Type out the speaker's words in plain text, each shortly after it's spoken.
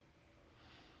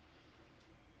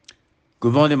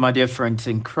Good morning, my dear friends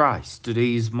in Christ.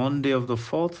 Today is Monday of the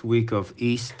fourth week of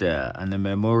Easter and the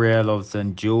memorial of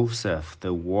St. Joseph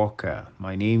the Walker.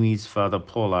 My name is Fada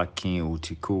Paul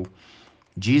Utiku.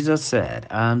 Jesus said,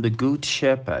 I am the good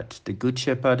shepherd. The good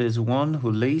shepherd is one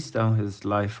who lays down his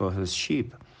life for his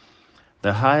sheep.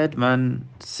 The hired man,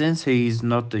 since he is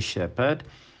not the shepherd,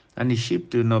 and the sheep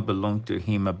do not belong to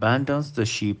him, abandons the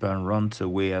sheep and runs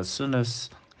away as soon as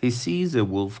he sees a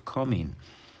wolf coming.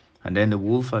 And then the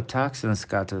wolf attacks and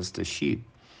scatters the sheep.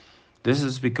 This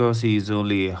is because he is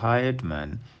only a hired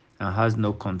man and has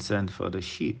no concern for the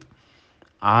sheep.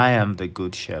 I am the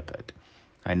good shepherd.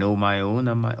 I know my own,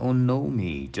 and my own know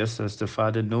me, just as the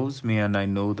Father knows me, and I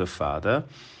know the Father,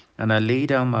 and I lay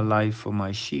down my life for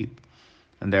my sheep.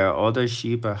 And there are other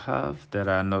sheep I have that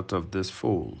are not of this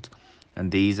fold,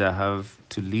 and these I have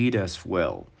to lead as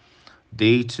well.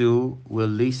 They too will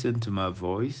listen to my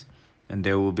voice, and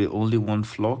there will be only one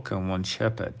flock and one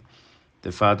shepherd.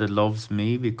 The Father loves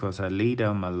me because I lay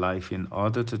down my life in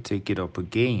order to take it up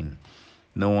again.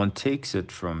 No one takes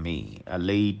it from me. I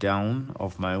lay it down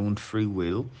of my own free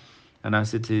will, and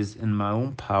as it is in my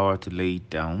own power to lay it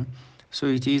down, so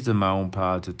it is in my own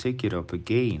power to take it up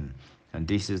again. And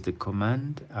this is the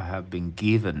command I have been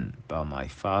given by my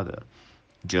Father.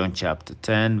 John chapter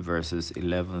 10, verses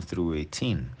 11 through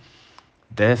 18.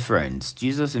 Dear friends,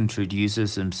 Jesus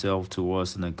introduces himself to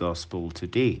us in the gospel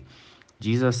today.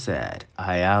 Jesus said,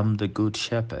 I am the good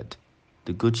shepherd.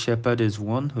 The good shepherd is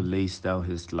one who lays down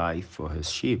his life for his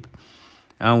sheep.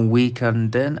 And we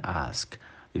can then ask,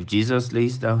 if Jesus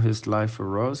lays down his life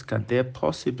for us, can there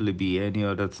possibly be any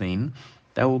other thing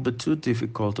that will be too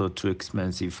difficult or too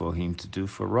expensive for him to do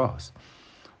for us?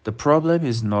 The problem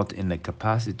is not in the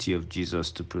capacity of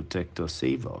Jesus to protect or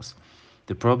save us.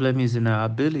 The problem is in our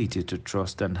ability to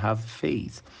trust and have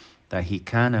faith that he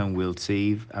can and will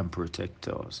save and protect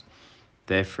us.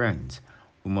 Dear friends,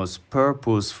 we must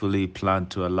purposefully plan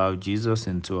to allow Jesus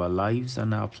into our lives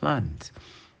and our plans.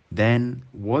 Then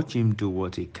watch him do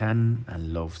what he can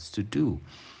and loves to do.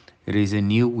 It is a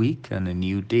new week and a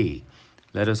new day.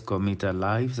 Let us commit our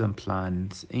lives and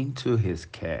plans into his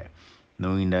care,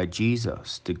 knowing that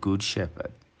Jesus, the Good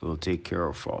Shepherd, will take care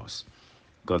of us.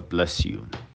 God bless you.